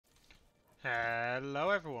Hello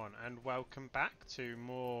everyone and welcome back to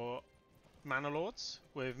more Manor Lords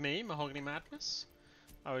with me, Mahogany Madness.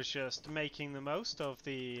 I was just making the most of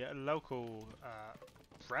the local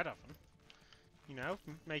bread oven, you know,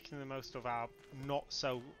 making the most of our not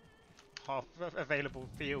so half available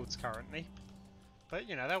fields currently. But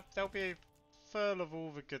you know, they'll be full of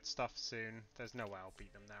all the good stuff soon. There's no way I'll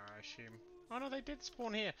beat them there, I assume. Oh no, they did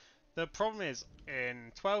spawn here. The problem is,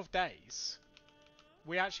 in 12 days,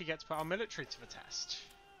 we actually get to put our military to the test.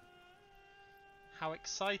 How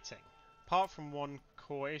exciting. Apart from one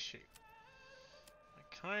core issue. I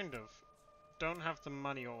kind of don't have the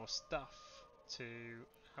money or stuff to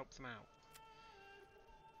help them out.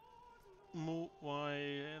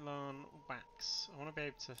 Multwylon wax. I want to be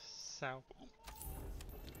able to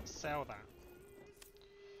sell that.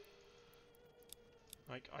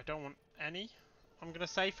 Like, I don't want any. I'm going to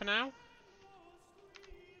say for now.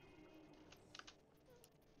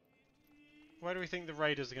 Where do we think the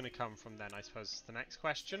raiders are going to come from then, I suppose is the next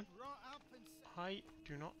question. I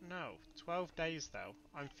do not know. 12 days though.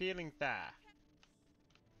 I'm feeling there.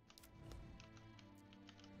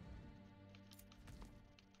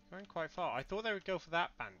 Going quite far. I thought they would go for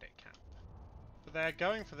that bandit camp. But they're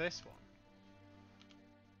going for this one.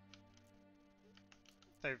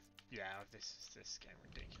 Yeah, this is getting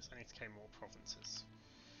ridiculous. I need to claim more provinces.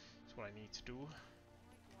 That's what I need to do.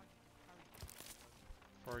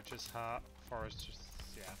 Forager's Heart,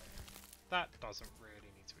 yeah. That doesn't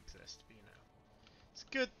really need to exist, but you know. It's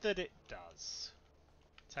good that it does.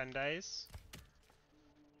 10 days.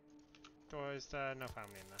 Or is there no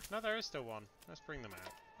family in there? No, there is still one. Let's bring them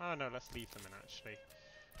out. Oh no, let's leave them in actually.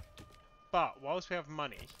 But, whilst we have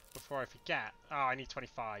money, before I forget... Oh, I need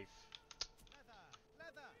 25.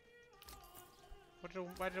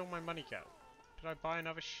 Where did all my money go? Did I buy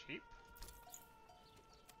another sheep?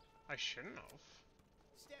 I shouldn't have.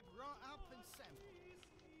 Step right up and sample.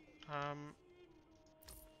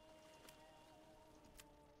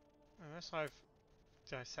 Unless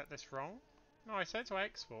did I set this wrong? No, I said to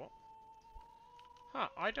export. Huh,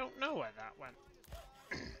 I don't know where that went.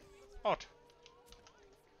 Odd.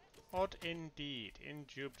 Odd indeed.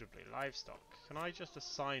 Indubitably. Livestock. Can I just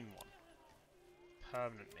assign one?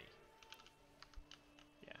 Permanently.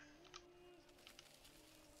 Yeah.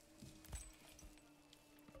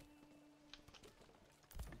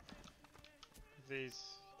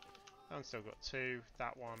 These... That one's still got 2.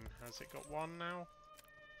 That one, has it got 1 now?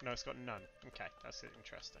 No, it's got none. Okay, that's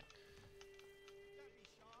interesting.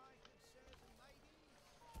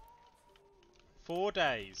 4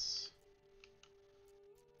 days.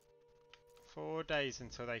 4 days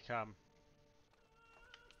until they come.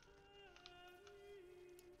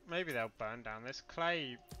 Maybe they'll burn down this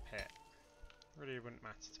clay pit. Really wouldn't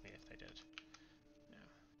matter to me if they did.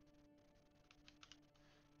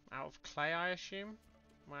 Yeah. Out of clay, I assume?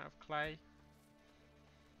 I'm out of clay.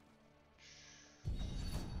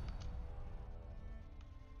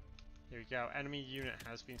 Here we go. Enemy unit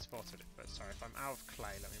has been spotted. But sorry, if I'm out of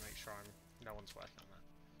clay, let me make sure no one's working on that.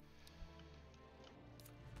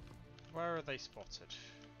 Where are they spotted?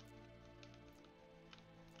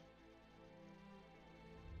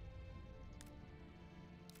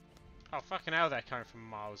 Oh, fucking hell, they're coming from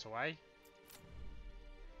miles away.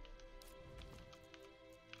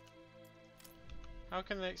 How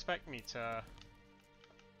can they expect me to...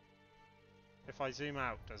 If I zoom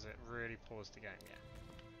out, does it really pause the game? Yeah.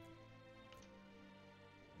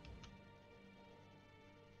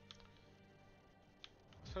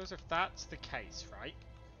 I suppose if that's the case, right?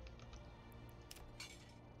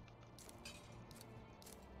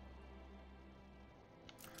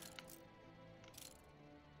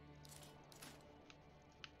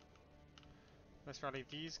 Let's rally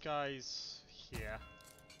these guys here.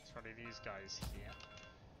 Let's rally these guys here.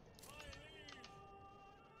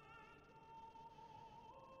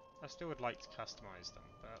 I still would like to customize them,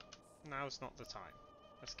 but now's not the time.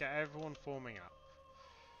 Let's get everyone forming up.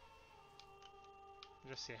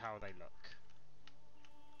 Just see how they look.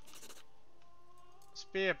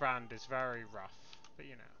 Spearbrand is very rough, but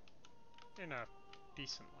you know, in a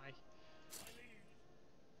decent way.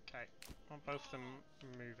 Okay, I want both of them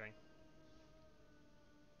moving.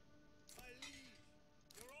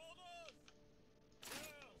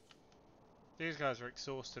 These guys are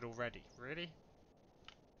exhausted already. Really?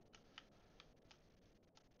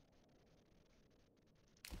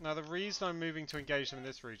 Now the reason I'm moving to engage them in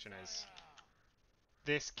this region is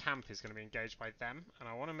this camp is going to be engaged by them, and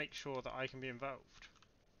I want to make sure that I can be involved.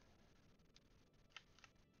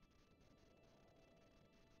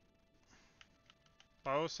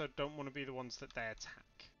 But I also don't want to be the ones that they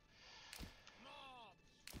attack.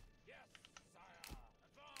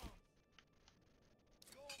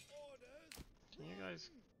 guys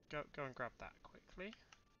go and grab that quickly.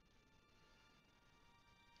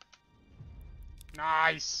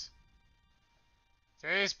 Nice!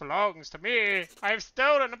 This belongs to me! I've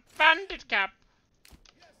stolen a bandit cap!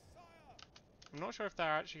 I'm not sure if they're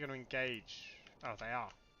actually going to engage. Oh, they are.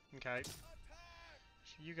 Okay.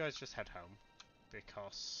 You guys just head home.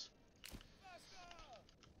 Because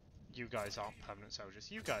you guys aren't permanent soldiers.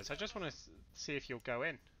 You guys, I just want to see if you'll go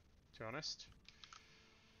in, to be honest.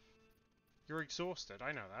 You're exhausted,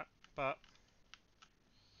 I know that, but...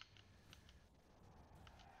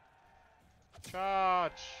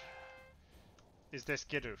 Charge! Is this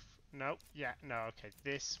Gidoof? No? Yeah, no, okay,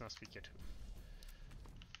 this must be Gidoof.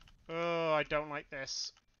 Oh, I don't like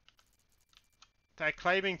this. They're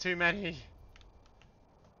claiming too many.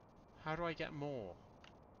 How do I get more?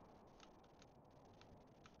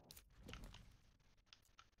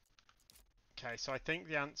 Okay, so I think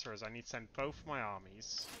the answer is I need to send both my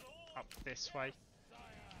armies up this way.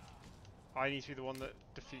 I need to be the one that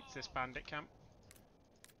defeats this bandit camp.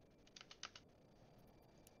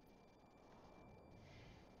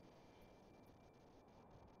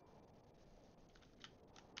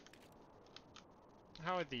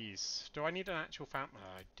 How are these? Do I need an actual fountain?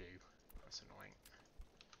 Oh, I do. That's annoying.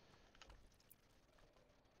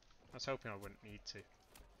 I was hoping I wouldn't need to.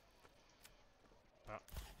 But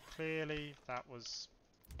clearly that was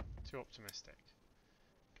too optimistic.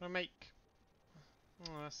 Can I make...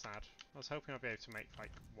 Oh, that's sad. I was hoping I'd be able to make,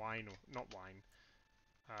 like, wine or... Not wine.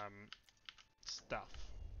 Stuff.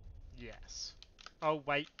 Yes. Oh,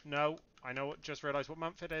 wait. No. I know what... Just realised what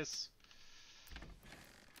month it is.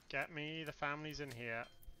 Get me the families in here.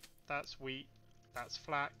 That's wheat. That's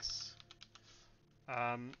flax.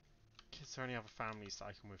 Is there any other families that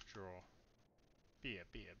I can withdraw? Beer.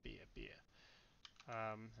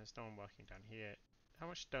 There's no one working down here. How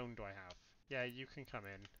much stone do I have? Yeah, you can come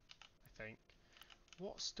in, I think.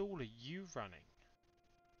 What stall are you running?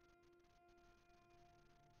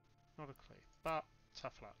 Not a clue, but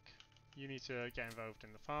tough luck. You need to get involved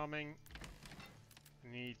in the farming.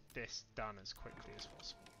 I need this done as quickly as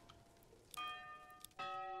possible.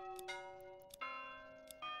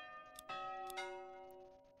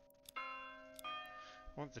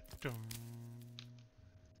 Want the dum.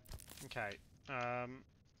 Okay. I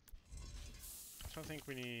don't think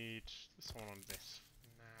we need someone on this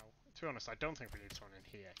now. To be honest, I don't think we need someone in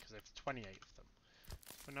here because there's 28 of them.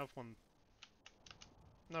 Another one.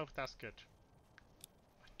 No, that's good.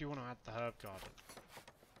 I do want to add the herb garden.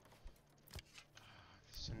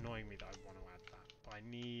 It's annoying me that I want to add that, but I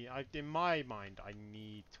need. In my mind, I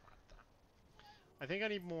need to add that. I think I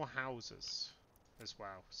need more houses as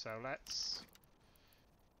well. So let's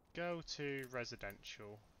go to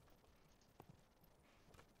residential.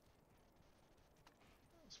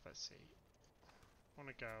 Let's see. I want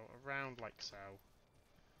to go around like so,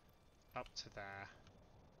 up to there.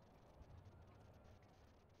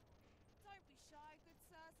 Don't be shy, good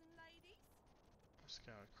sirs and ladies. Let's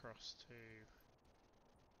go across to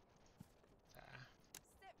there.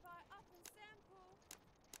 Step right up and sample.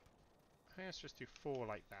 I think let's just do 4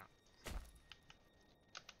 like that.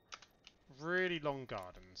 Really long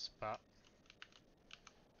gardens, but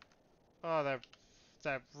oh,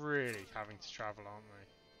 they're really having to travel, aren't they?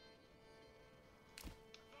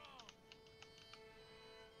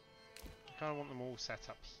 I kind of want them all set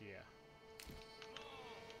up here.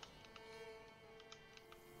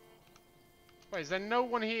 Wait, is there no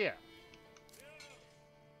one here?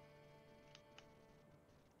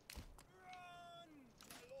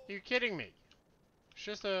 Are you kidding me? It's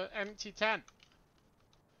just an empty tent.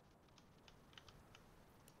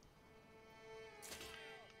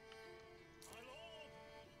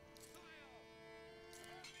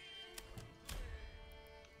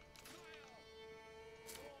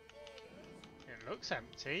 It looks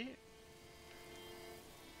empty.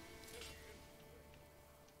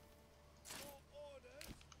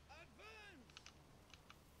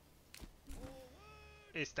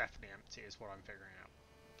 It's definitely empty is what I'm figuring out.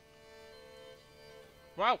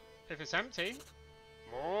 Well, if it's empty,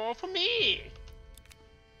 more for me!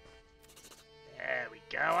 There we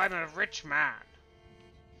go, I'm a rich man.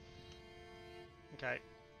 Okay.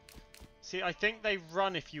 See, I think they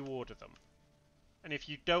run if you order them. And if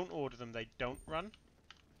you don't order them, they don't run.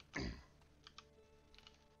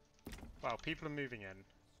 Wow, people are moving in.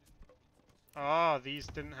 Ah, these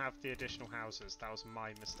didn't have the additional houses. That was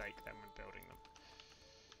my mistake then when building them.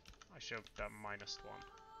 I should have done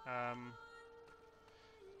 -1.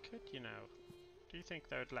 Could, you know, do you think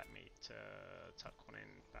they would let me to tuck one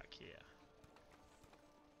in back here?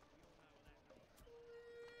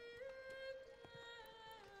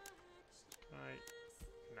 Right.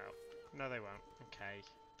 No. No, they won't. Okay.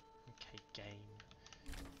 Okay, game.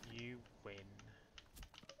 You win.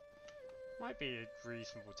 Might be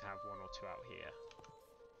reasonable to have one or two out here.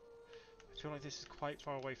 I feel like this is quite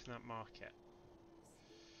far away from that market.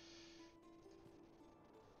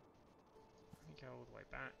 Let me go all the way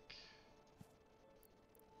back.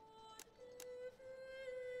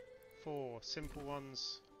 4 simple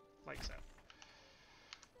ones, like so.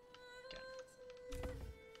 Again.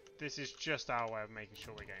 This is just our way of making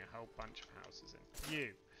sure we're getting a whole bunch of houses in.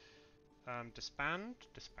 You. Disband.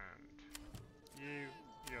 Disband.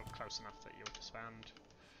 You're close enough that you'll disband.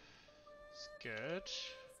 It's good.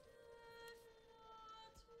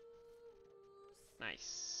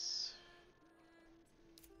 Nice.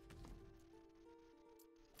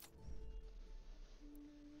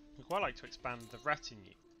 I'd quite like to expand the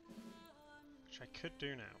retinue, which I could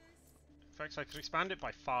do now. In fact, I could expand it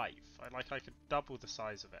by 5. I could double the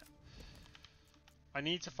size of it. I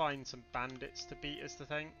need to find some bandits to beat is the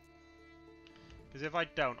thing. Because if I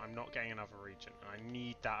don't, I'm not getting another region. And I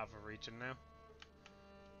need that other region now.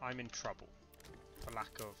 I'm in trouble. For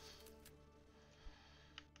lack of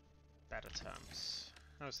better terms.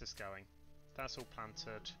 How's this going? That's all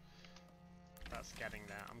planted. That's getting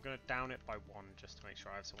there. I'm going to down it by 1 just to make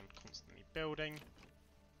sure I have someone constantly building.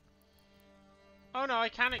 Oh no, I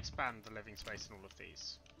can expand the living space in all of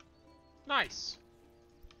these. Nice!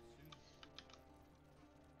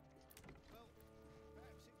 Well,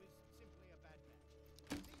 perhaps it was simply a bad match.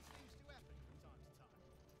 These things do happen from time to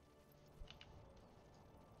time.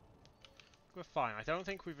 We're fine. I don't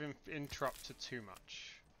think we've interrupted too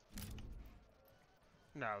much.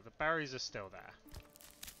 No, the berries are still there.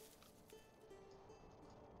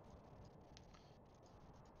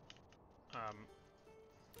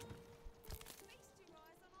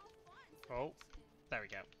 Oh, there we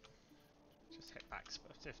go. Just hit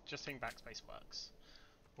backspace. Just hitting backspace works.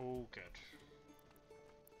 All good.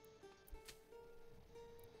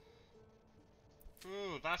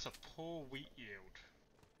 Ooh, that's a poor wheat yield.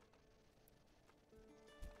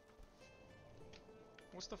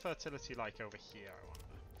 What's the fertility like over here, I wonder?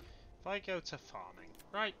 If I go to farming,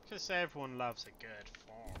 right, because everyone loves a good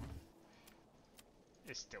farm.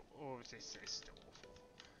 It's still, oh, this is still awful.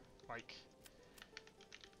 Like,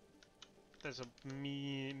 there's a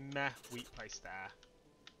meh wheat place there.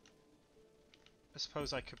 I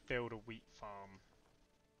suppose I could build a wheat farm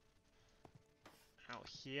out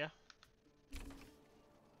here.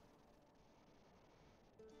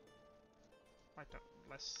 I don't,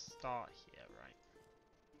 let's start here, right?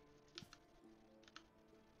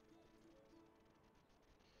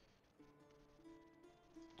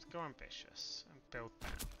 Let's go ambitious and build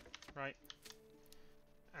that, right?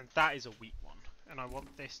 And that is a wheat one, and I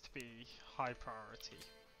want this to be high priority.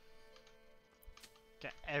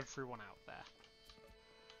 Get everyone out there.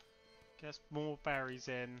 Get more berries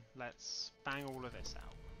in, let's bang all of this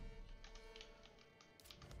out.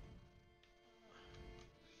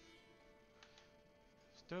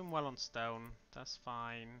 It's doing well on stone, that's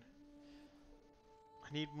fine.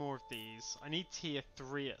 I need more of these. I need tier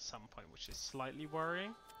 3 at some point, which is slightly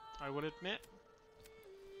worrying, I will admit.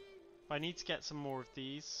 But I need to get some more of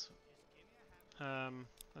these.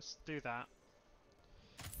 Let's do that.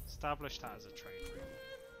 Establish that as a trade route.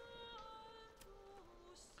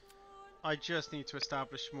 I just need to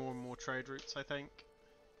establish more and more trade routes, I think.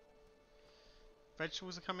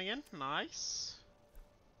 Vegetables are coming in. Nice.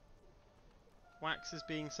 Wax is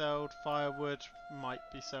being sold. Firewood might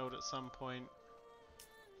be sold at some point.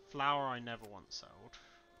 Flour I never want sold.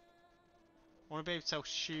 I want to be able to sell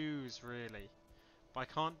shoes, really. But I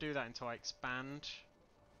can't do that until I expand.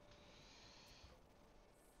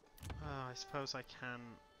 I suppose I can.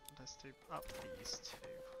 Let's do up these 2.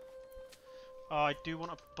 Oh, I do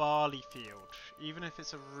want a barley field. Even if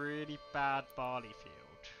it's a really bad barley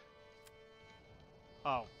field.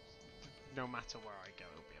 Oh, no matter where I go,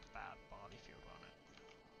 it'll be a bad barley field on it.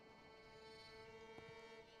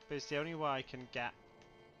 But it's the only way I can get...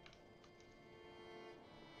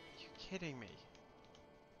 Are you kidding me?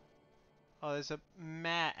 Oh, there's a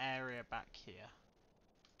mare area back here.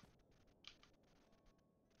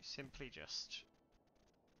 Simply just...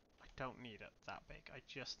 I don't need it that big. I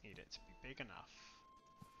just need it to be big enough.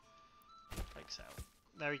 Like so.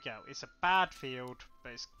 There we go. It's a bad field,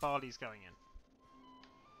 but it's barley's going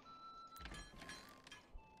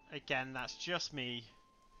in. Again, that's just me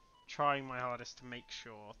trying my hardest to make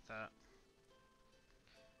sure that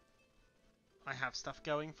I have stuff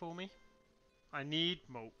going for me. I need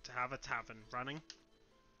Malt to have a tavern running.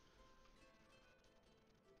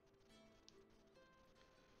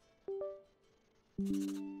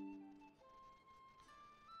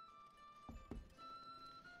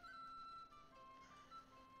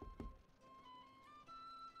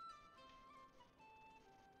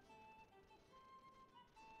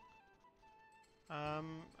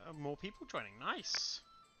 More people joining. Nice.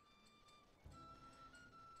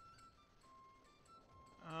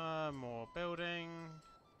 More building.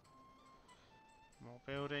 More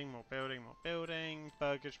building, more building, more building.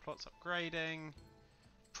 Burgage plots upgrading.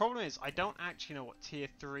 Problem is, I don't actually know what tier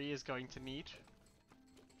 3 is going to need.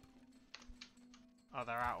 Oh,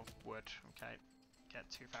 they're out of wood. Okay. Get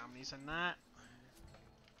 2 families in that.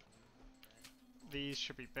 These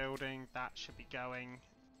should be building. That should be going.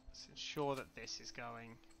 Let's ensure that this is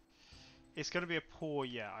going. It's going to be a poor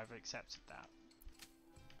year. I've accepted that.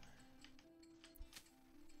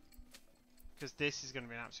 Because this is going to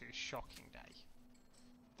be an absolutely shocking day.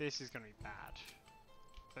 This is going to be bad.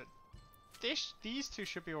 But these two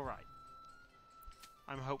should be alright.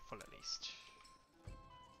 I'm hopeful at least.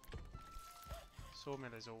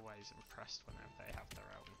 Sawmill is always impressed whenever they have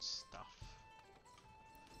their own stuff.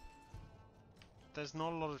 There's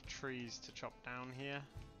not a lot of trees to chop down here.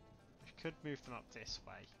 I could move them up this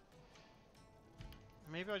way.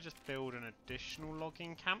 Maybe I just build an additional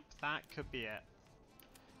logging camp. That could be it.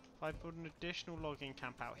 If I build an additional logging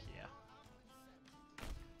camp out here.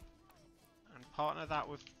 And partner that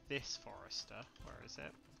with this forester. Where is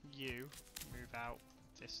it? You move out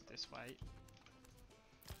this way.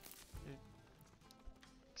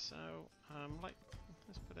 So, like,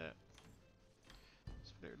 let's put it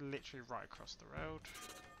literally right across the road.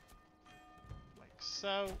 Like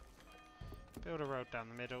so. Build a road down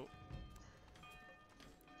the middle.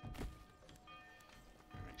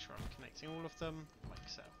 Make sure I'm connecting all of them, like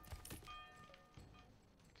so.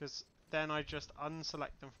 Because then I just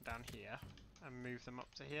unselect them from down here and move them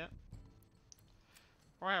up to here.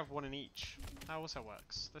 Or I have one in each. That also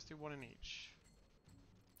works. Let's do one in each.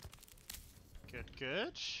 Good,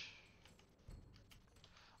 good.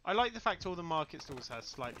 I like the fact all the market stalls have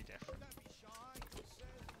slightly different.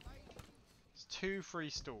 It's 2 free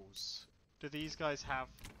stalls. Do these guys have...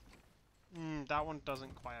 that one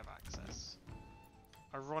doesn't quite have access.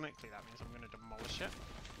 Ironically, that means I'm going to demolish it.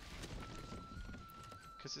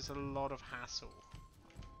 Because it's a lot of hassle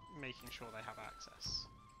making sure they have access.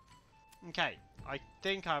 Okay, I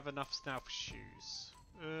think I have enough now for shoes.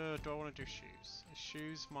 Do I want to do shoes? Is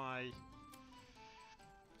shoes my...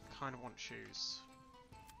 kind of want shoes.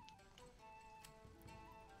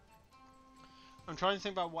 I'm trying to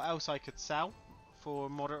think about what else I could sell for a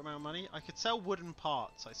moderate amount of money. I could sell wooden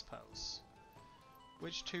parts, I suppose.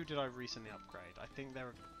 Which 2 did I recently upgrade? I think they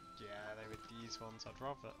were... yeah, they were these ones. I'd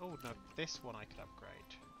rather... oh, no, this one I could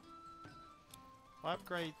upgrade. I'll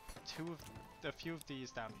upgrade a few of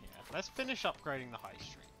these down here. Let's finish upgrading the high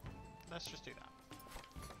street. Let's just do that.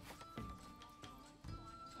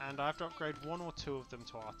 And I have to upgrade 1 or 2 of them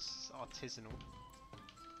to artisanal.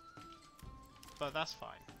 But that's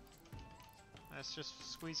fine. Let's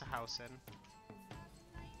just squeeze a house in.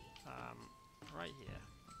 Right here,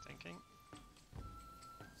 I'm thinking.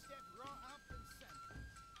 Step right up and center.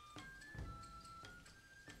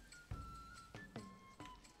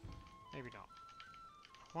 Maybe not.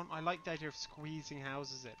 I like the idea of squeezing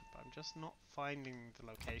houses in, but I'm just not finding the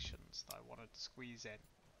locations that I wanted to squeeze in.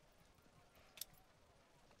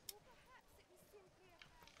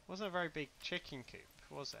 Wasn't a very big chicken coop,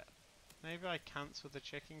 was it? Maybe I cancelled the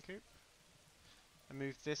chicken coop and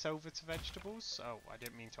move this over to vegetables? Oh, I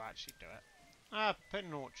didn't mean to actually do it. Ah, put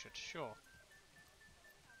an orchard, sure.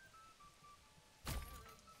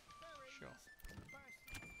 Sure.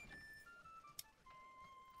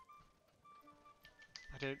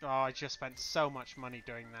 I just spent so much money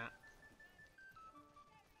doing that.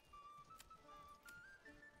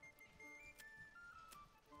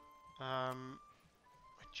 I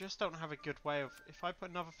just don't have a good way of... if I put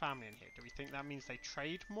another family in here, do we think that means they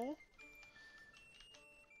trade more?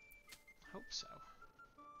 Hope so.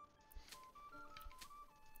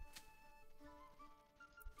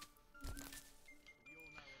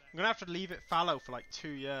 I'm gonna have to leave it fallow for like 2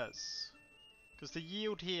 years. Because the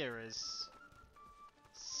yield here is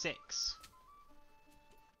 6.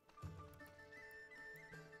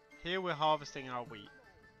 Here we're harvesting our wheat.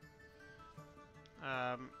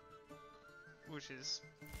 Which is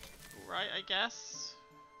right, I guess.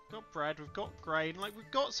 We've got bread, we've got grain, like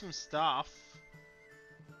we've got some stuff.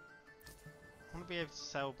 I want to be able to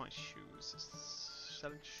sell my shoes.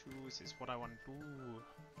 Selling shoes is what I want to do.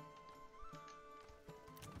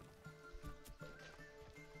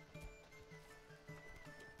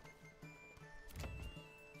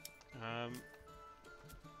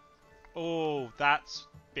 Oh, that's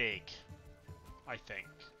big, I think.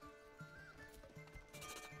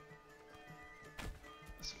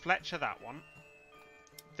 Let's Fletcher that one.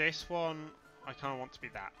 This one, I kind of want to be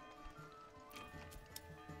that.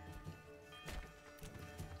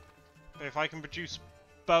 If I can produce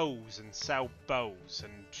bows and sell bows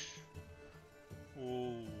and...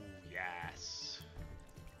 Ooh, yes.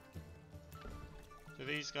 Do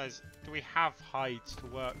these guys... Do we have hides to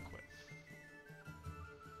work with?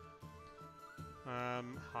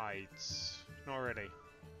 Hides. Not really.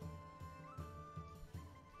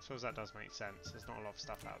 I suppose that does make sense. There's not a lot of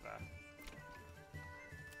stuff out there.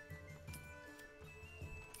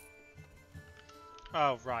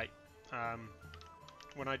 Oh, right.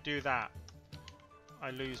 When I do that,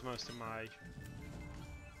 I lose most of my...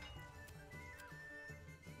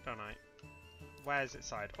 Don't I? Where's its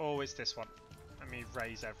side? Oh, it's this one. Let me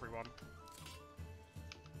raise everyone.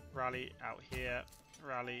 Rally out here.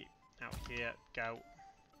 Rally out here. Go.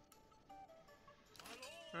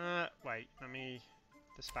 Wait. Let me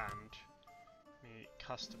disband. Let me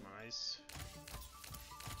customize.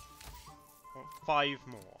 Oh, 5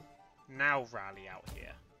 more. Now rally out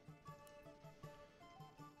here.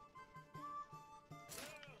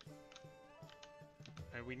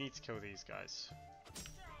 And we need to kill these guys.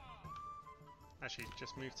 Actually,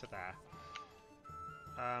 just move to there.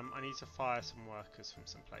 I need to fire some workers from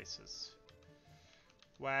some places.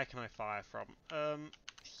 Where can I fire from?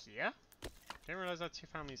 Here? Didn't realise I had 2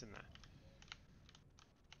 families in there.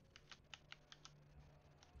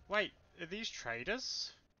 Wait, are these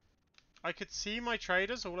traders? I could see my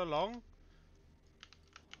traders all along.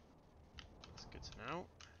 That's good to know.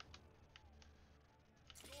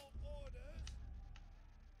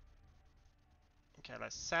 Okay,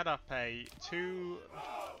 let's set up a 2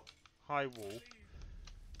 high wall.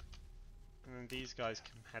 And then these guys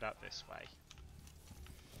can head up this way.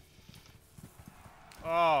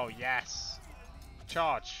 Oh, yes.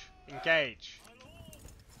 Charge. Engage.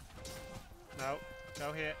 No,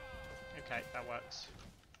 go here. Okay, that works.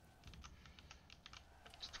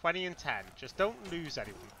 20 and 10. Just don't lose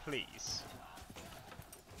anyone, please.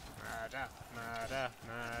 Murder, murder,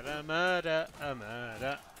 murder, murder, a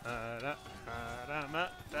murder, murder, murder,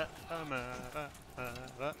 murder, a murder,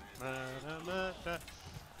 murder, murder, murder.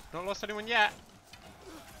 Not lost anyone yet.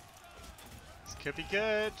 This could be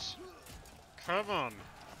good. Come on.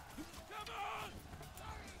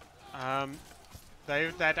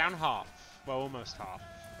 They're down half. Well, almost half.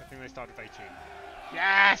 I think they started with 18.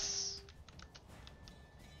 Yes!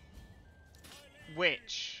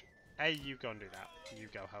 Which, hey, you go and do that. You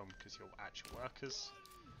go home because you're actual workers.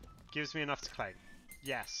 Gives me enough to claim.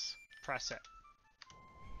 Yes. Press it.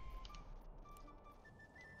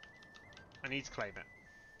 I need to claim it.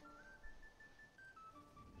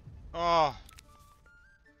 Oh.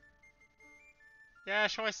 Yeah,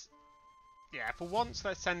 shall I... Yeah, for once,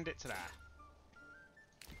 let's send it to there.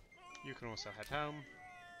 You can also head home.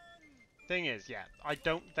 Thing is, yeah,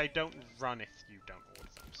 they don't run if you don't order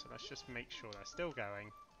them. So let's just make sure they're still going.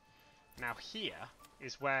 Now here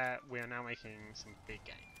is where we are now making some big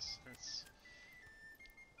gains. It's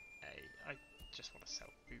I just want to sell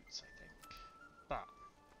boots, I think. But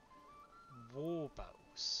war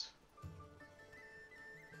bows.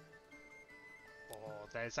 Oh,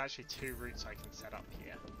 there's actually 2 routes I can set up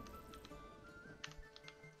here.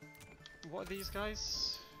 What are these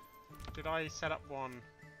guys? Did I set up one?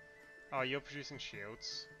 Oh, you're producing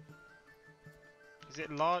shields. Is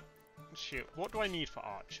it large shield? What do I need for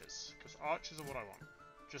archers? Because archers are what I want.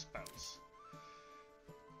 Just bows.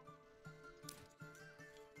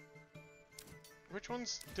 Which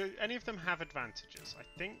ones? Do any of them have advantages? I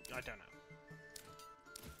don't know.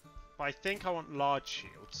 But I think I want large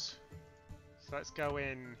shields. So let's go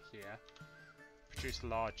in here. Produce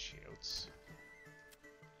large shields.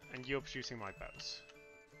 And you're producing my bows.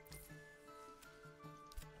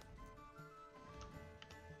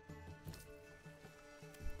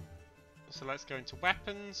 So let's go into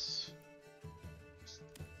weapons.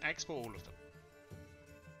 Export all of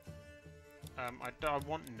them. I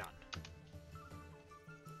want none.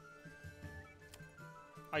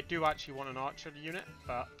 I do actually want an archer unit,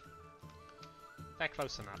 but they're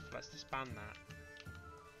close enough. Let's disband that.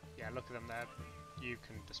 Yeah, look at them there. You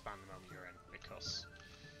can disband them when you're in, because...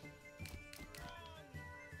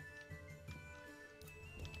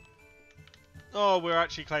 Oh, we're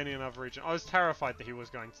actually claiming another region. I was terrified that he was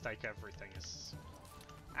going to take everything.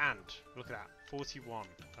 And, look at that, 41.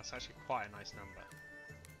 That's actually quite a nice number.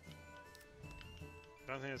 I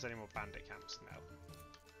don't think there's any more bandit camps now.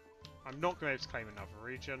 I'm not going to be able to claim another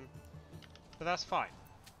region, but that's fine.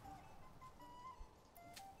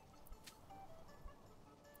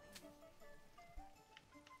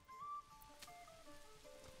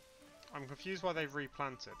 I'm confused why they've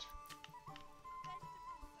replanted.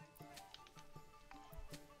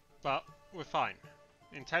 But we're fine.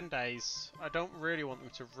 In 10 days, I don't really want them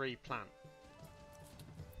to replant.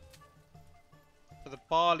 But the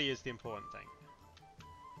barley is the important thing.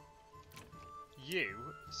 You,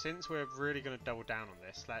 since we're really going to double down on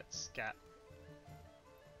this, let's get...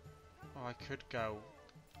 Oh, I could go...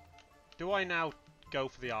 Do I now go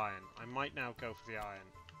for the iron? I might now go for the iron.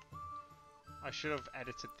 I should have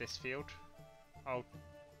edited this field. I'll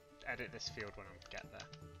edit this field when I get there.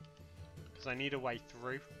 Because I need a way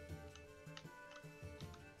through.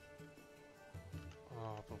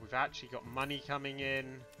 Oh, but we've actually got money coming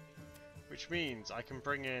in. Which means I can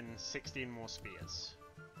bring in 16 more spears.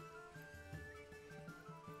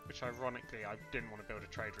 Which ironically, I didn't want to build a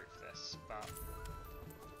trade route for this, but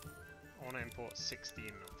I want to import 16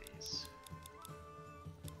 of these.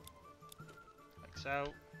 Like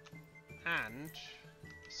so. And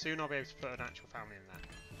soon I'll be able to put an actual family in there.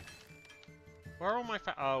 Where are all my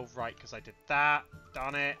oh, right, because I did that.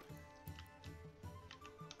 Done it.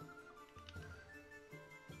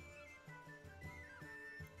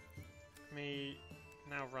 Let me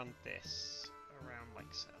now run this around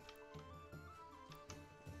like so.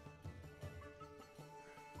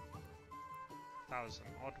 That was an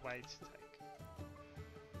odd way to take.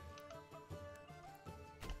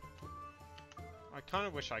 I kind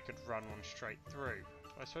of wish I could run one straight through.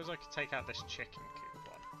 I suppose I could take out this chicken coop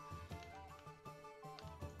one.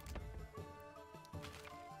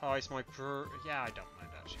 Oh, it's my brewery. Yeah, I don't mind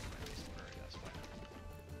actually. It's the brewery, that's fine.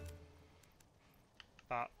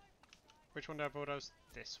 But, which one do I bulldoze?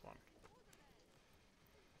 This one.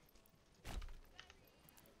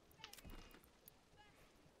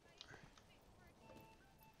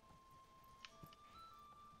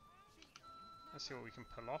 Let's see what we can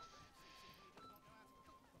pull off.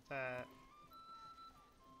 There.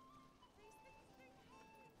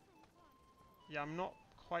 Yeah, I'm not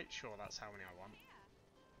quite sure that's how many I want.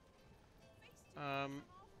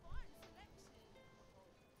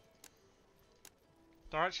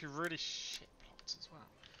 They're actually really shit plots as well.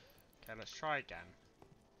 Okay, let's try again.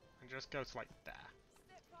 And just go to like there.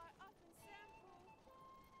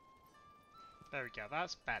 There we go,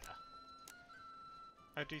 that's better.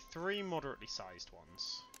 I'll do 3 moderately sized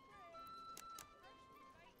ones.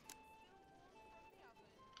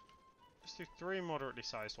 Let's do 3 moderately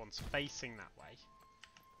sized ones facing that way.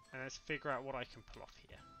 And let's figure out what I can pull off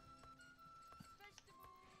here.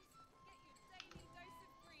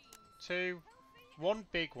 2. 1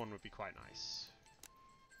 big one would be quite nice.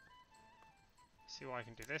 See what I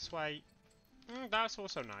can do this way. That's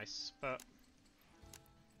also nice, but...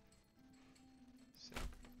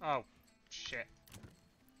 Oh, shit.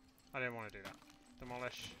 I didn't want to do that.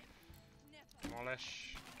 Demolish.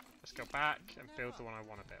 Demolish. Let's go back and build the one I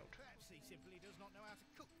want to build. Perhaps he simply does not know how to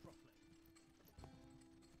cook properly.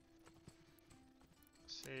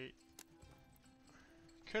 See.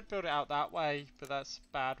 Could build it out that way, but that's a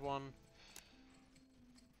bad one.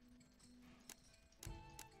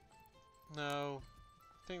 No.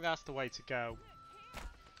 I think that's the way to go.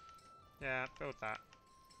 Yeah, build that.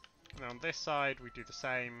 And on this side, we do the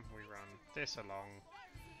same. We run this along.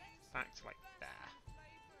 Back to like there.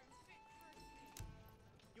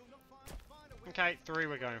 Okay, 3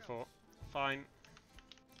 we're going for. Fine.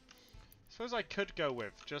 Suppose I could go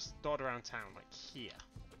with just dot around town, like here.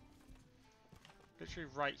 Literally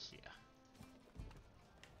right here.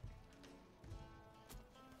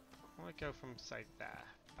 I want to go from, say, there,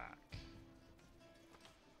 back.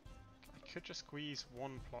 I could just squeeze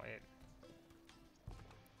 1 plot in.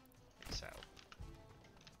 Like so.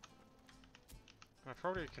 I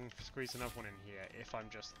probably can squeeze another one in here if I'm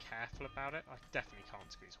just careful about it. I definitely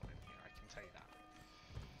can't squeeze one in here, I can tell you that.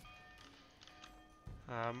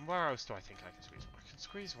 Where else do I think I can squeeze one? I can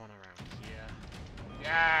squeeze one around here.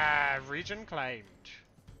 Yeah! Region claimed!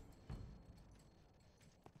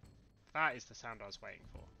 That is the sound I was waiting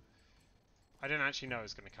for. I didn't actually know it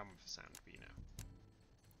was going to come with a sound, but you know.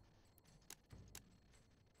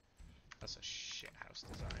 That's a shit house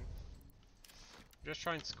design. I'm just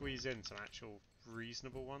trying to squeeze in some actual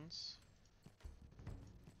reasonable ones.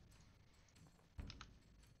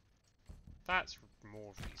 That's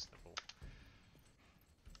more reasonable.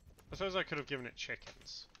 I suppose I could have given it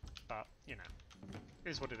chickens, but, you know, it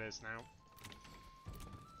is what it is now.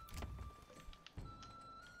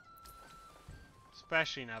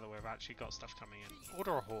 Especially now that we've actually got stuff coming in.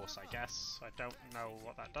 Order a horse, I guess. I don't know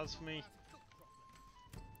what that does for me.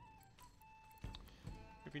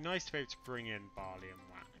 It'd be nice to be able to bring in barley and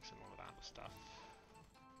wax and all of that stuff.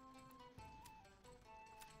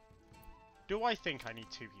 Do I think I need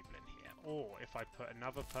 2 people in here? Or if I put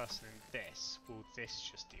another person in this, will this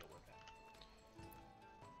just deal with it?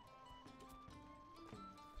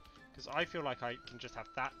 Because I feel like I can just have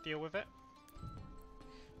that deal with it.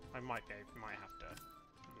 I might have to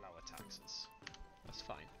lower taxes. That's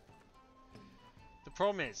fine. The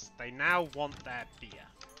problem is, they now want their beer.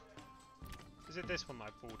 Is it this one that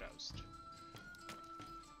I bulldozed?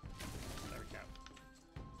 There we go.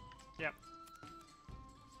 Yep.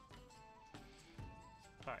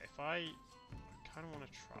 But if I kind of want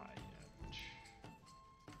to try and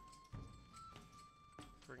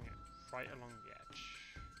bring it right along the edge.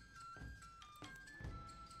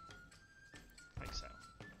 Like so.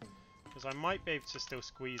 Because I might be able to still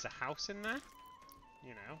squeeze a house in there.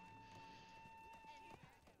 You know.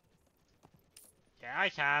 Yeah, I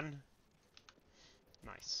can.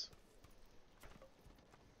 Nice.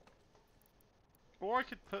 Or I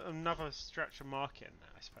could put another stretch of market in there,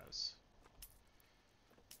 I suppose.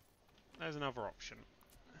 There's another option.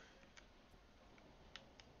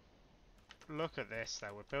 Look at this,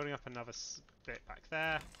 though. We're building up another bit back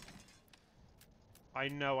there. I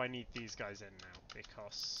know I need these guys in now,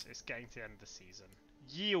 because it's getting to the end of the season.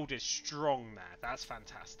 Yield is strong there. That's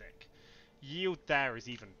fantastic. Yield there is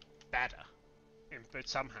even better. But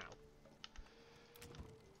somehow.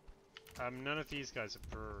 None of these guys are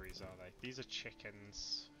breweries, are they? These are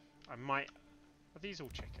chickens. I might... Are these all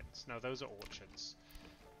chickens? No, those are orchards.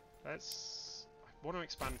 Let's... I want to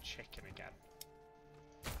expand chicken again.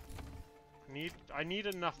 I need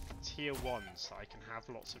enough tier 1s so I can have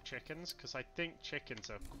lots of chickens, because I think chickens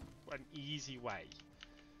are an easy way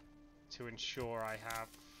to ensure I have...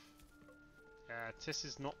 this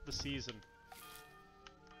is not the season.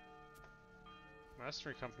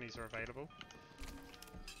 Mercenary companies are available.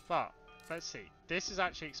 But, let's see. This is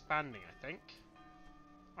actually expanding, I think.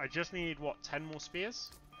 I just need, what, 10 more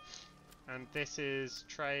spears? And this is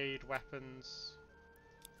trade, weapons...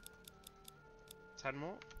 10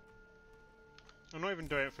 more? I'm not even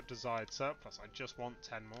doing it for desired surplus, I just want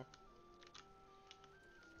 10 more.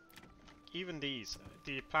 Even these,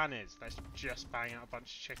 the plan is, let's just bang out a bunch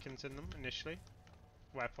of chickens in them initially,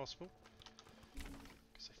 where possible.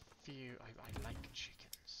 Because I like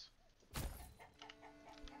chickens.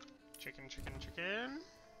 Chicken, chicken, chicken.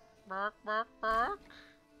 Bark, bark, bark.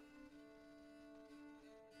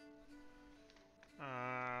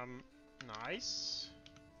 Nice.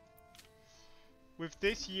 With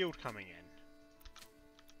this yield coming in,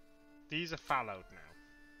 these are fallowed now.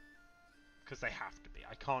 Because they have to be.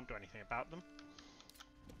 I can't do anything about them.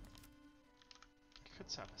 I could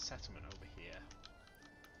set up a settlement over here.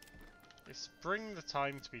 Is spring the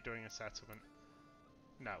time to be doing a settlement?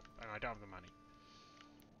 No, and I don't have the money.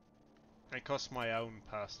 And it costs my own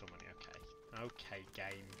personal money, okay. Okay,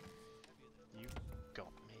 game. You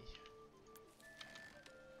got me.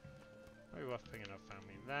 Maybe worth putting another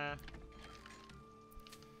family in there.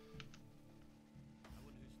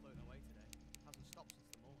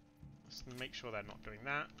 Let's make sure they're not doing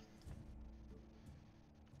that.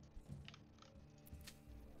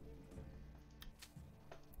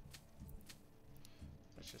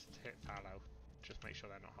 Let's just hit fallow. Just make sure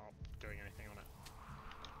they're not doing anything on it.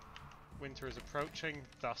 Winter is approaching,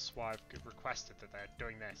 thus why I've requested that they're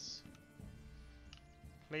doing this.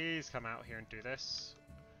 Please come out here and do this.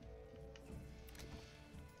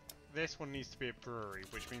 This one needs to be a brewery,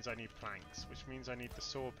 which means I need planks, which means I need the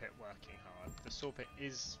saw pit working hard. The saw pit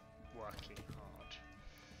is working hard.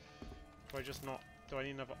 Do I just not... Do I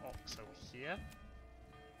need another ox over here?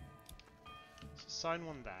 So sign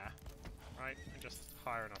one there, right, and just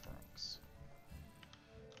hire another ox.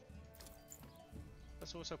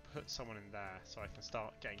 Let's also put someone in there so I can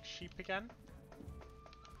start getting sheep again.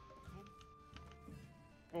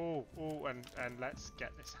 Oh, and let's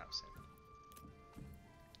get this house in.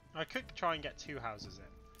 I could try and get 2 houses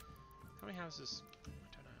in. How many houses? I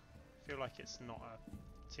don't know. I feel like it's not a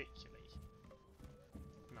particularly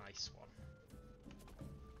nice one.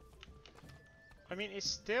 I mean, it's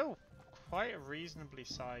still quite a reasonably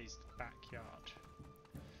sized backyard.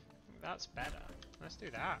 That's better. Let's do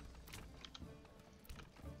that.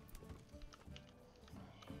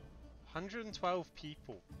 112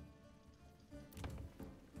 people.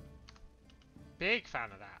 Big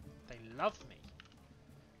fan of that. They love me.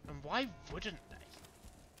 And why wouldn't they?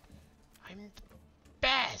 I'm the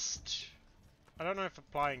best! I don't know if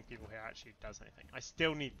applying people here actually does anything. I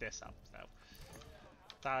still need this up, though.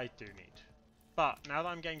 That I do need. But, now that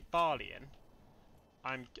I'm getting barley in,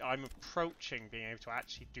 I'm approaching being able to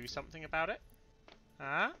actually do something about it.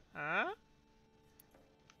 Now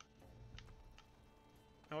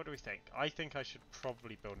what do we think? I think I should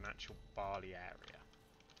probably build an actual barley area.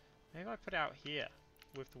 Maybe I put it out here,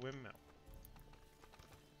 with the windmill.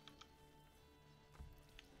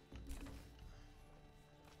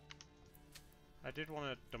 I did want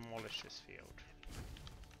to demolish this field.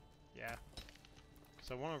 Yeah.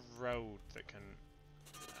 Because I want a road that can...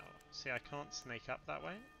 Oh, See, I can't snake up that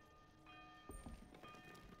way.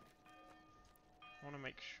 I want to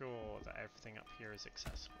make sure that everything up here is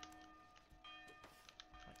accessible.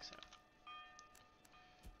 Like so.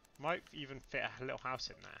 Might even fit a little house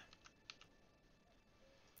in there.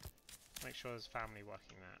 Make sure there's a family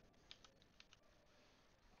working that.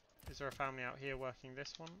 Is there a family out here working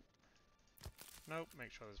this one? Nope,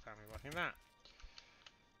 make sure there's a family working that.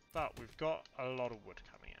 But we've got a lot of wood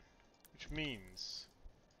coming in, which means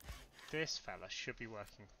this fella should be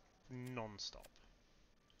working non-stop.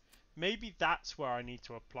 Maybe that's where I need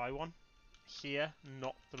to apply one. Here,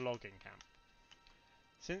 not the logging camp.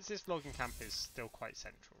 Since this logging camp is still quite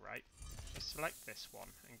central, right? I select this one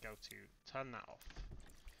and go to turn that off.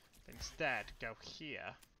 But instead, go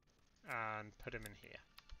here and put him in here.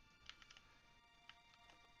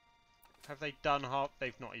 Have they done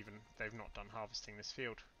they've not done harvesting this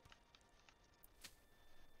field.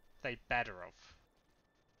 They better have.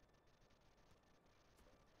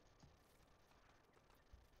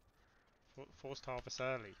 Forced harvest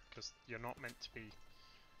early, because you're not meant to be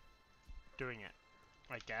doing it,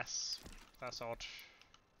 I guess. That's odd.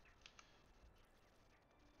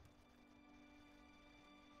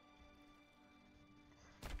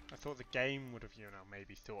 I thought the game would have, you know,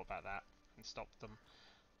 maybe thought about that and stopped them.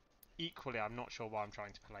 Equally, I'm not sure why I'm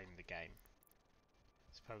trying to blame the game.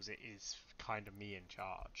 I suppose it is kind of me in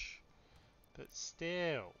charge. But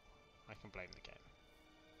still, I can blame the game.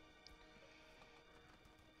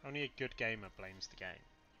 Only a good gamer blames the game.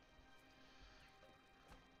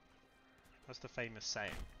 That's the famous saying.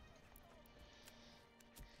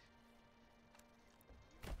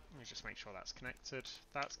 Let me just make sure that's connected.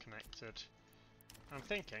 That's connected. I'm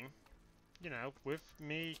thinking, you know, with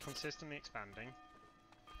me consistently expanding,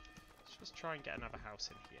 let's just try and get another house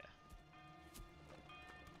in here.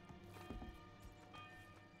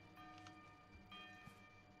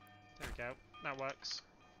 There we go. That works.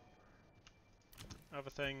 Other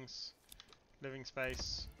things. Living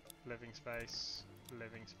space. Living space.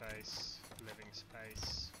 Living space. Living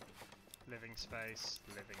space. Living space.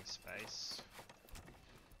 Living space.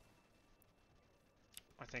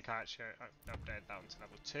 I think I actually updated that one to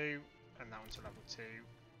level 2, and that one to level 2.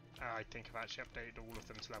 I think I've actually updated all of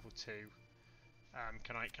them to level 2.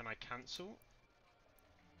 Can I cancel?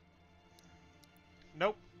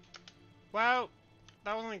 Nope. Well,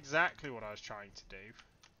 that wasn't exactly what I was trying to do.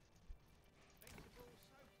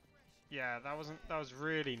 Yeah, that was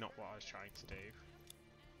really not what I was trying to do.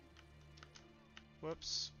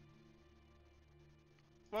 Whoops.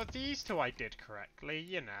 Well, these two I did correctly,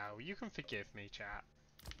 you know, you can forgive me, chat.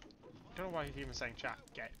 I don't know why you're even saying chat,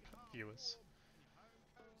 get viewers.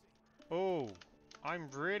 Oh, I'm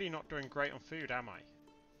really not doing great on food, am I?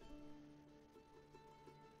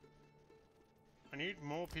 I need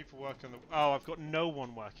more people working on the... Oh, I've got no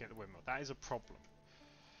one working at the windmill. That is a problem.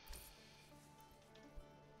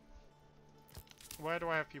 Where do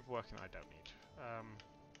I have people working that I don't need?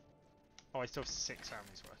 Oh, I still have 6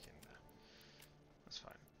 families working there. That's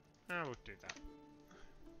fine. Now we'll do that.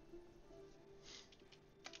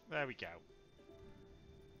 There we go.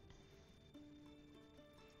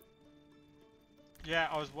 Yeah,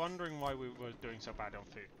 I was wondering why we were doing so badly on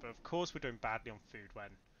food, but of course we're doing badly on food when,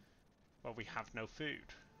 well, we have no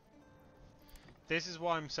food. This is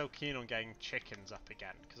why I'm so keen on getting chickens up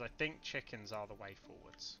again, because I think chickens are the way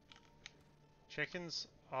forwards. Chickens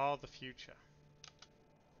are the future.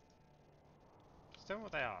 Still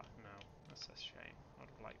what they are? No, that's a shame. I'd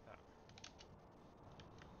have liked that.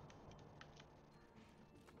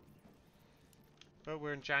 But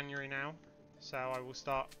we're in January now, so I will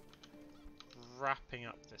start wrapping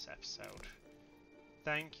up this episode.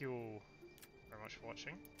 Thank you all very much for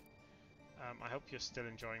watching. I hope you're still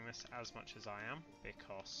enjoying this as much as I am,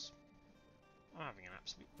 because I'm having an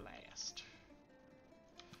absolute blast.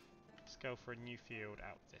 Let's go for a new field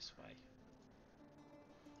out this way.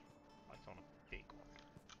 Like on a big one.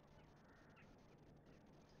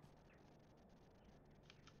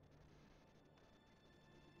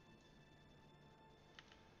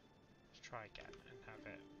 Let's try again and have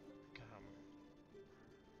it come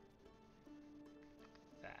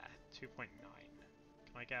there. 2.9.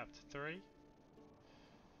 Can I get up to 3?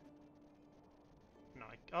 No,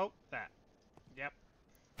 oh, there. Yep.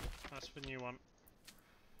 That's the new one.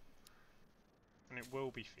 And it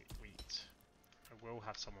will be wheat. I will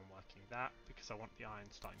have someone working that because I want the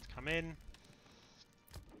iron starting to come in.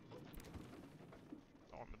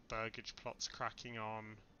 I want the burgage plots cracking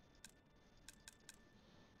on.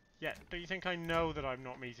 Yeah, do you think I know that I'm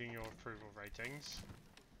not meeting your approval ratings?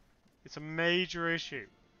 It's a major issue.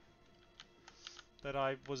 That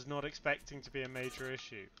I was not expecting to be a major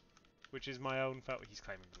issue. which is my own photo. He's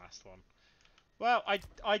claiming the last one. Well,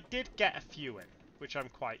 I did get a few in, which I'm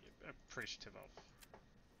quite appreciative of.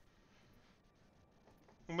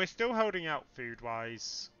 And we're still holding out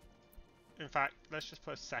food-wise. In fact, let's just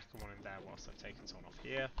put a second one in there whilst I've taken someone off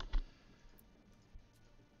here.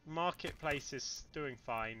 Marketplace is doing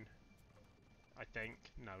fine, I think.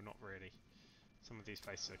 No, not really. Some of these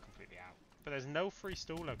places are completely out. But there's no free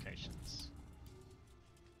stall locations.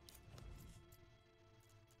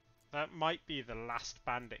 That might be the last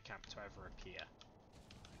bandit camp to ever appear.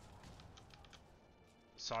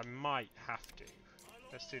 So I might have to.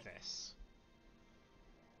 Let's do this.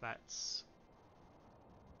 Let's...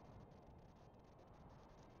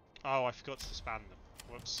 Oh, I forgot to disband them.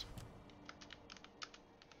 Whoops.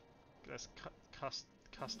 Let's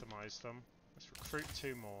customize them. Let's recruit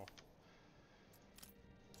 2 more.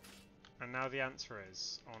 And now the answer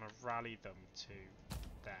is, I want to rally them to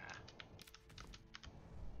there.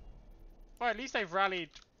 Well, at least they've rallied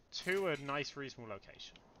to a nice, reasonable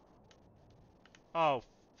location. Oh,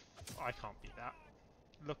 I can't beat that.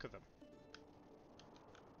 Look at them.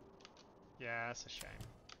 Yeah, that's a shame.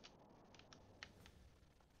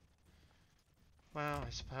 Well, I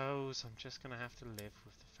suppose I'm just going to have to live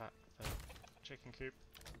with the fact that chicken coop.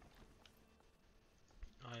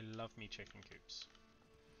 I love me chicken coops.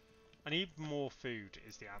 I need more food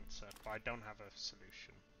is the answer, but I don't have a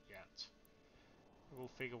solution yet. We'll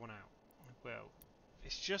figure one out. I will.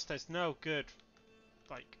 It's just there's no good,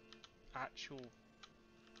 like, actual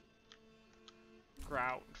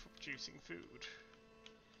ground for producing food.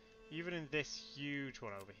 Even in this huge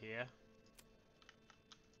one over here.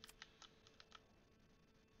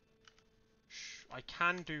 I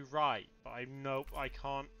can do rye, but I know I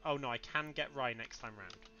can't. Oh no, I can get rye next time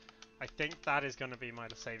round. I think that is going to be my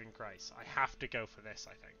saving grace. I have to go for this,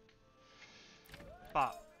 I think.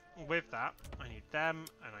 But with that, I need them,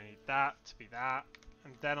 and I need that to be that,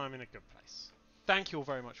 and then I'm in a good place. Thank you all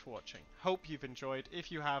very much for watching. Hope you've enjoyed.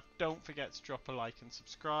 If you have, don't forget to drop a like and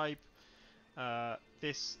subscribe.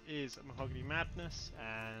 This is Mahogany Madness,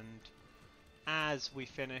 and as we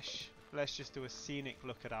finish, let's just do a scenic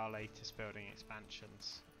look at our latest building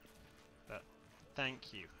expansions. But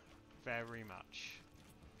thank you very much.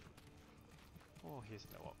 Oh, here's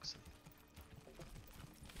no oxen.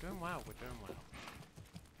 We're doing well, we're doing well.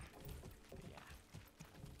 But yeah.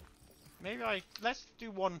 Maybe let's do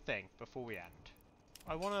one thing before we end.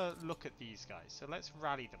 I want to look at these guys, so let's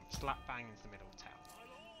rally them slap bang into the middle of town.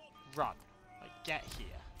 Run. Like, get here.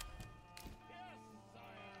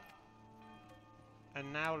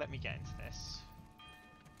 And now let me get into this.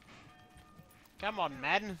 Come on,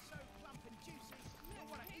 men! So plump and juicy, you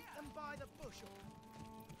want to eat them by the bushel.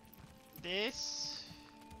 This...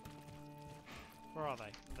 Where are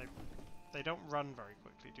they? They don't run very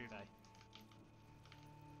quickly, do they?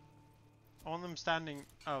 I want them standing...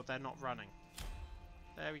 Oh, they're not running.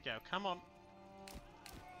 There we go. Come on.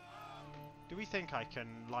 Do we think I can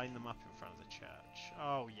line them up in front of the church?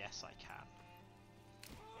 Oh, yes, I can.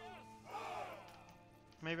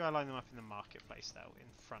 Maybe I line them up in the marketplace, though, in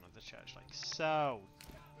front of the church, like so.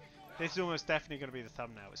 This is almost definitely going to be the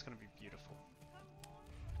thumbnail. It's going to be beautiful.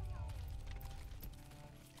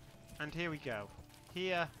 And here we go.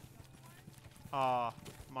 Here are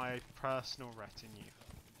my personal retinue.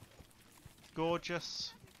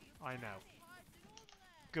 Gorgeous, I know.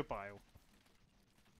 Goodbye all.